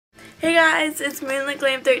Hey guys, it's Moonlit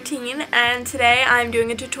Glam 13 and today I'm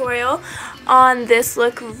doing a tutorial on this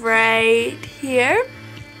look right here.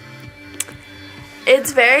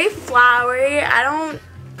 It's very flowery. I don't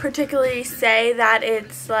particularly say that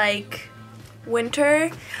it's like winter.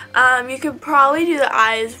 You could probably do the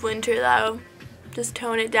eyes winter though. Just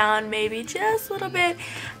tone it down maybe just a little bit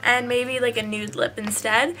and maybe like a nude lip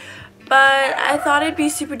instead. But I thought it'd be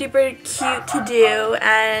super duper cute to do,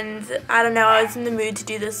 and I don't know, I was in the mood to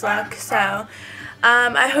do this look, so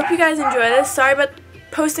I hope you guys enjoy this. Sorry about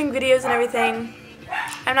posting videos and everything.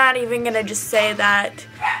 I'm not even going to just say that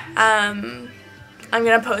I'm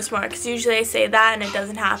going to post more, because usually I say that and it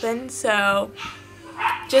doesn't happen, so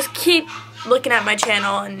just keep looking at my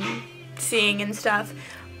channel and seeing and stuff.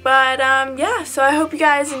 But yeah, so I hope you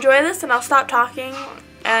guys enjoy this, and I'll stop talking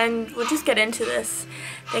and we'll just get into this.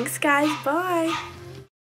 Thanks guys, bye!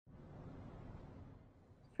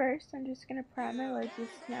 First, I'm just going to prime my legs with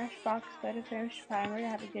Smashbox Photo Finish Primer to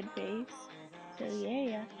have a good base. So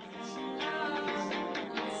yeah.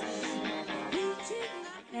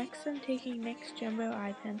 Next, I'm taking NYX Jumbo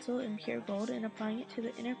Eye Pencil in pure gold and applying it to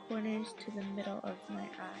the inner corners to the middle of my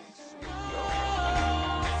eye.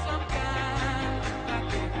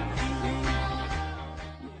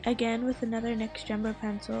 Again with another NYX Jumbo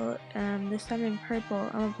pencil, this time in purple,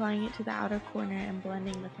 I'm applying it to the outer corner and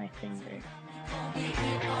blending with my finger.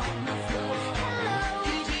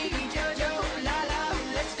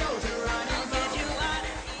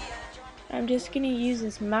 I'm just going to use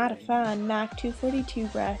this mattifying MAC 242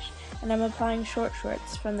 brush, and I'm applying Short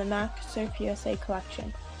Shorts from the MAC Surf USA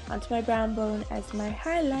collection onto my brown bone as my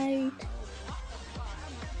highlight.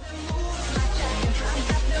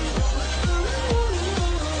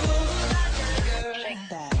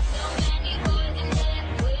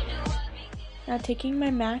 Now taking my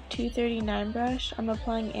MAC 239 brush, I'm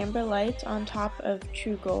applying Amber Lights on top of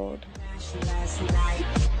True Gold.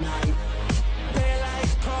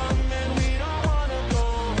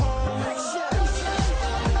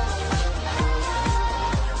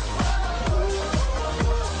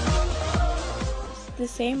 The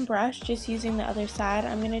same brush, just using the other side,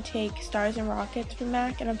 I'm going to take Stars and Rockets from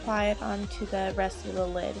MAC and apply it onto the rest of the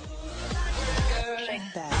lid.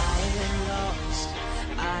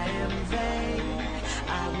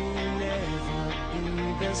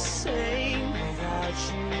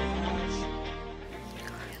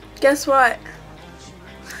 Guess what?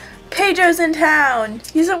 Pedro's in town!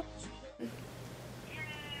 He's a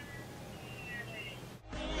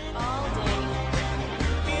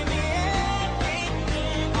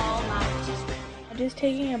I'm just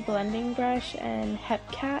taking a blending brush and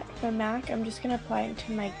Hepcat from MAC. I'm just going to apply it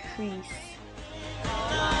to my crease.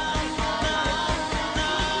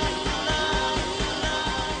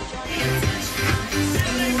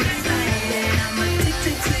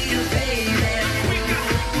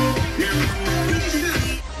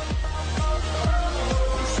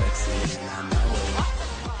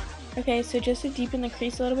 Okay, so just to deepen the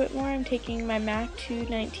crease a little bit more, I'm taking my MAC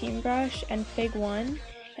 219 brush and Fig 1,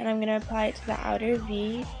 and I'm going to apply it to the outer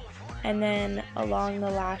V and then along the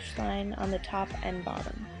lash line on the top and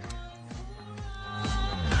bottom.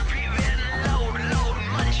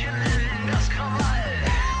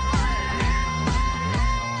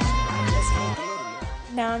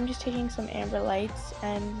 Now I'm just taking some Amber Lights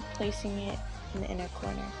and placing it in the inner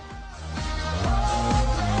corner.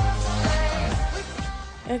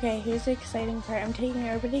 Okay, here's the exciting part. I'm taking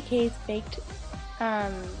Urban Decay's baked,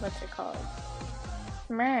 what's it called?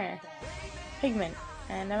 Pigment.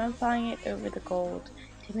 And I'm applying it over the gold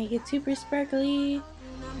to make it super sparkly.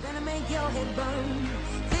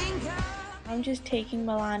 I'm just taking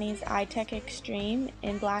Milani's Eye Tech Extreme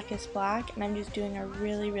in Blackest Black, and I'm just doing a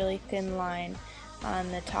really thin line on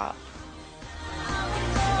the top.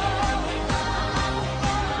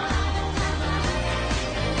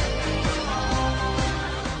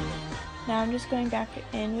 Now I'm just going back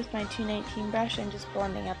in with my 219 brush and just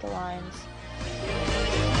blending out the lines.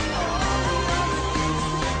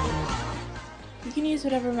 You can use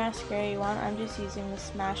whatever mascara you want. I'm just using the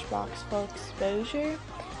Smashbox Full Exposure,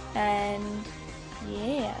 and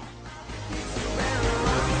yeah.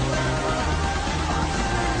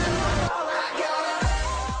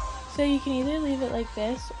 So you can either leave it like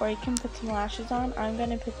this, or you can put some lashes on. I'm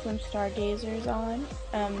going to put some Stargazers on,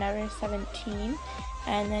 Never 17,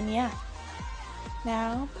 and then yeah.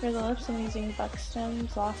 Now, for the lips, I'm using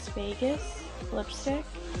Buxton's Las Vegas lipstick.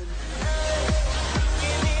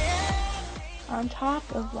 On top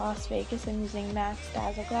of Las Vegas, I'm using MAC's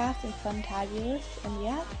Dazzle Glass and Funtabulous, and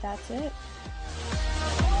yeah, that's it.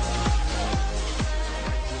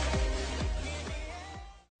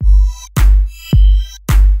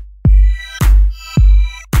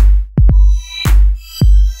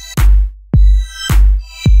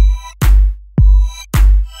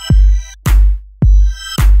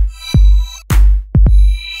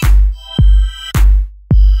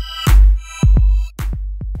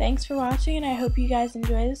 thanks for watching, and I hope you guys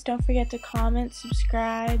enjoy this. Don't forget to comment,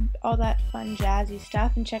 subscribe, all that fun jazzy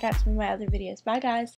stuff, and check out some of my other videos. Bye guys!